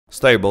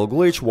Stable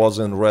glitch was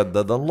in Red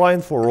Dead Online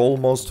for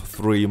almost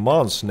 3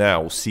 months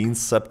now, since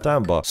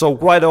September, so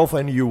quite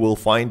often you will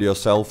find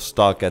yourself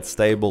stuck at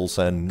stables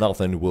and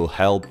nothing will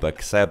help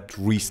except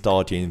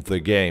restarting the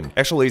game.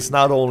 Actually, it's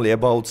not only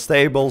about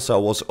stables, I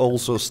was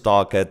also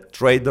stuck at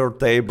trader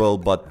table,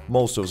 but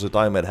most of the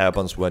time it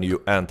happens when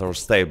you enter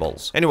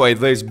stables. Anyway,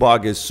 this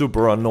bug is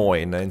super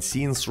annoying, and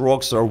since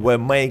Rockstar were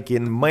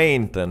making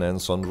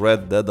maintenance on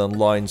Red Dead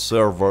Online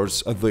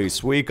servers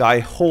this week, I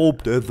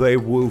hoped they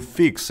will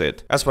fix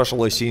it. Especially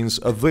since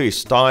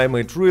this time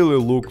it really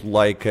looked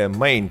like a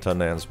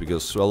maintenance,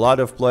 because a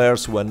lot of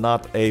players were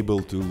not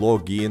able to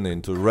log in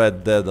into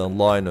Red Dead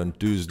Online on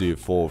Tuesday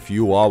for a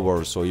few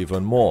hours or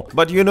even more.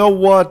 But you know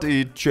what?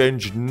 It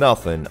changed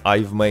nothing.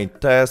 I've made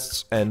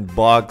tests and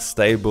bug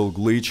stable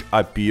glitch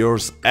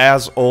appears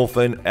as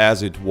often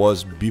as it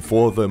was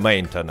before the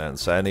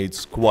maintenance, and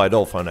it's quite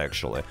often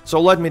actually.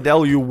 So let me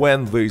tell you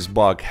when this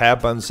bug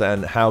happens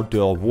and how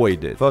to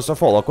avoid it. First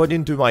of all,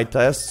 according to my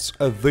tests,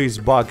 this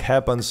bug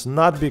happens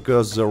not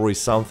because there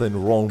is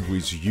something wrong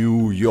with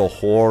you, your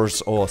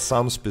horse or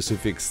some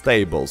specific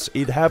stables.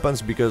 It happens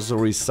because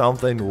there is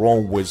something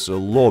wrong with the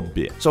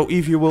lobby. So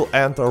if you will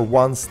enter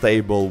one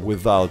stable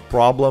without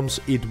problems,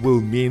 it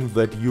will mean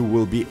that you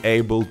will be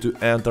able to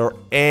enter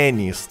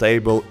any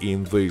stable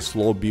in this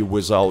lobby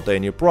without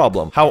any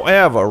problem.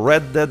 However,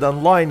 Red Dead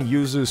Online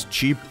uses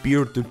cheap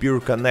peer-to-peer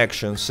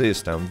connection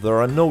system. There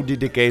are no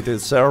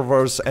dedicated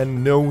servers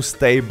and no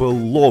stable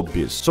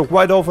lobbies. So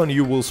quite often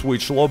you will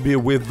switch lobby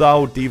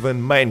without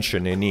even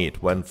mentioning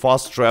it, when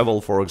fast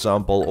travel for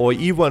example, or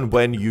even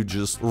when you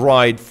just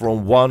ride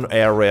from one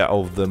area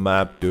of the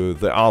map to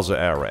the other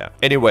area.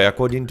 Anyway,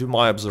 according to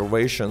my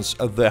observations,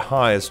 the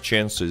highest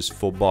chances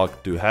for bug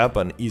to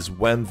happen is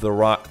when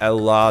there are a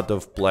lot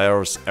of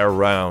players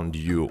around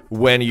you,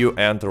 when you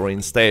enter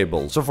in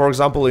stable. So for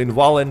example, in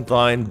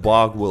Valentine,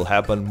 bug will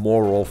happen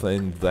more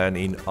often than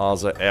in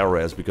other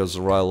areas, because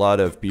there are a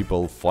lot of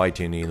people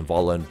fighting in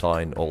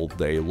Valentine all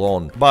day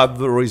long. But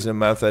there is a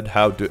method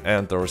how to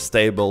enter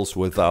stables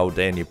without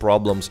any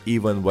problems,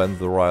 even when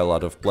there are a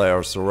lot of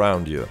players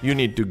around you. You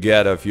need to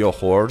get off your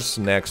horse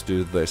next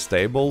to the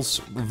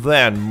stables,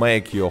 then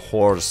make your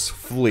horse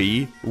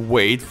flee,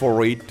 wait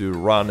for it to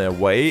run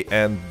away,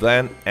 and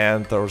then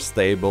enter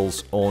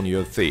stables on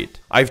your feet.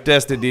 I've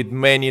tested it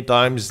many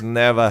times,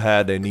 never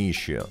had an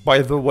issue.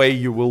 By the way,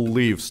 you will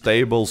leave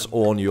stables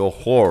on your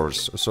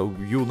horse, so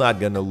you're not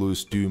gonna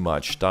lose too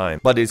much time.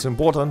 But it's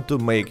important to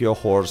make your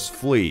horse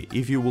flee.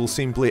 If you will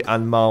simply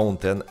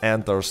unmount and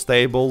enter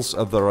stables,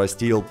 there are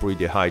still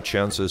pretty high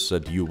chances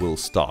that you will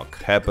stuck.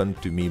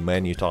 Happened to me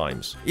many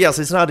times. Yes,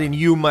 it's not a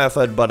new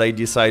method, but I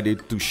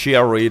decided to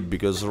share it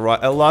because there are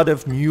a lot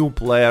of new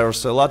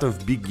players, a lot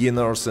of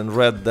beginners in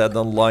Red Dead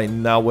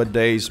Online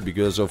nowadays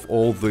because of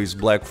all this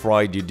Black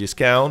Friday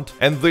discount,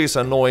 and this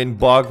annoying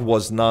bug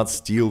was not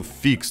still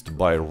fixed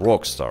by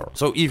Rockstar.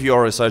 So if you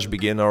are such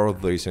beginner,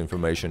 this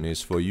information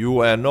is for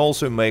you, and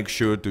also make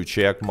sure to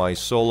check my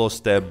solo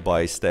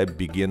step-by-step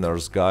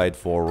beginner's guide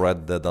for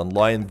Red Dead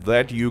Online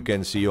that you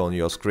can see on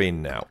your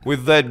screen now.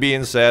 With that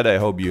being said, I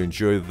hope you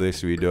enjoyed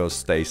this video,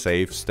 stay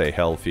safe, stay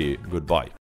healthy, goodbye.